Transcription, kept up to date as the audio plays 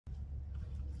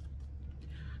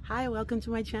Hi, welcome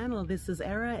to my channel. This is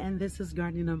Era and this is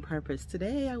Gardening on Purpose.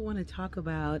 Today I want to talk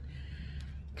about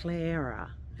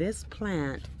Cleyera. This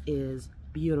plant is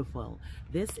beautiful.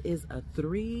 This is a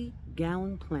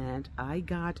 3-gallon plant I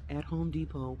got at Home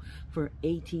Depot for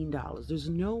 $18. There's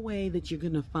no way that you're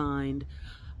going to find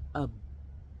a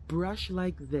brush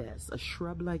like this, a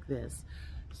shrub like this,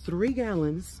 3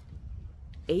 gallons,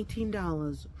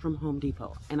 $18 from Home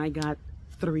Depot, and I got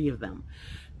 3 of them.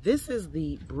 This is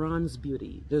the Bronze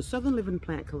Beauty. The Southern Living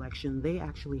Plant Collection, they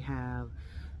actually have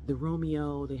the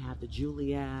Romeo, they have the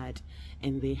Juliet,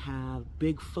 and they have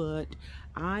Bigfoot.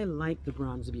 I like the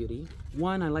Bronze Beauty.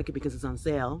 One, I like it because it's on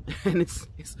sale, and it's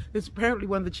apparently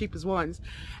one of the cheapest ones.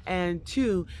 And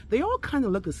two, they all kind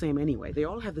of look the same anyway. They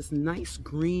all have this nice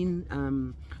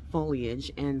green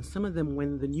foliage, and some of them,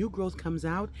 when the new growth comes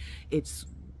out, it's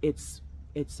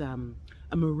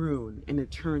a maroon and it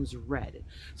turns red.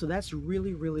 So that's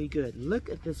really, really good. Look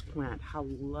at this plant, how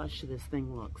lush this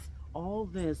thing looks. All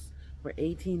this for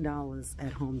 $18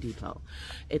 at Home Depot.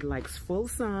 It likes full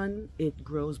sun. It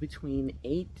grows between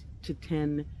 8 to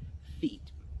 10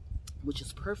 feet, which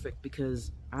is perfect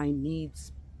because I need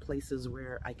places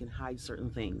where I can hide certain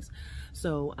things.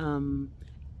 So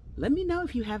let me know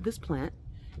if you have this plant.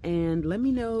 And let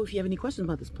me know if you have any questions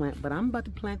about this plant, but I'm about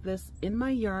to plant this in my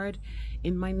yard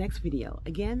in my next video.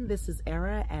 Again, this is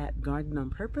Era at Garden on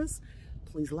Purpose.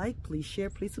 Please like, please share,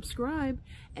 please subscribe,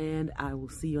 and I will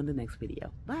see you on the next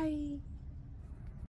video. Bye.